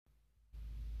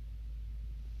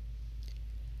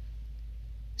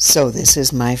So this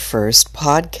is my first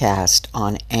podcast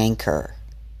on Anchor,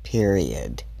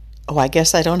 period. Oh, I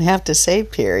guess I don't have to say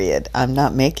period. I'm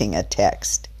not making a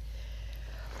text.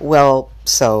 Well,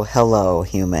 so hello,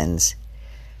 humans.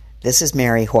 This is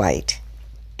Mary White,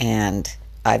 and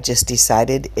I've just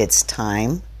decided it's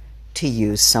time to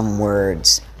use some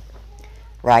words.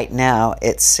 Right now,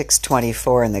 it's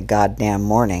 6:24 in the goddamn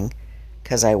morning,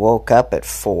 because I woke up at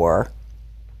 4.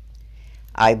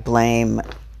 I blame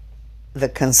the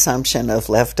consumption of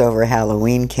leftover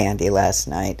Halloween candy last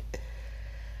night.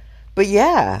 But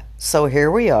yeah, so here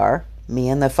we are, me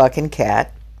and the fucking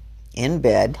cat, in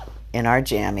bed, in our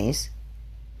jammies.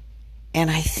 And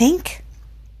I think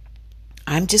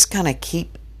I'm just going to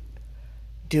keep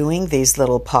doing these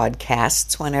little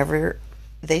podcasts whenever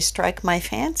they strike my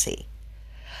fancy.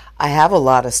 I have a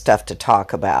lot of stuff to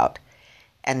talk about.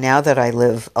 And now that I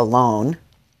live alone,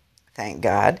 thank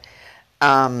God,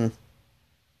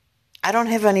 I don't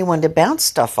have anyone to bounce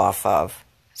stuff off of.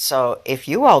 So if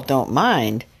you all don't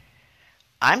mind,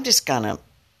 I'm just going to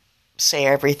say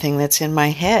everything that's in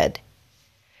my head.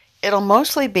 It'll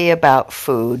mostly be about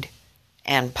food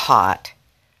and pot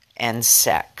and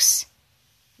sex.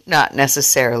 Not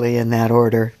necessarily in that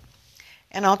order.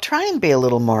 And I'll try and be a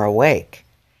little more awake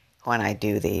when I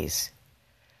do these.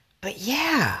 But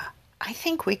yeah, I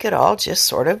think we could all just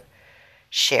sort of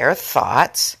share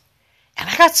thoughts. And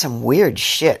I got some weird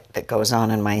shit that goes on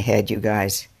in my head, you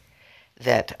guys,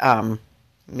 that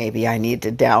maybe I need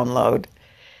to download.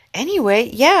 Anyway,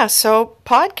 yeah, so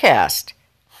podcast.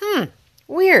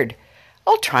 Weird.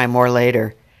 I'll try more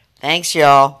later. Thanks,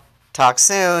 y'all. Talk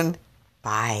soon.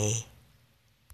 Bye.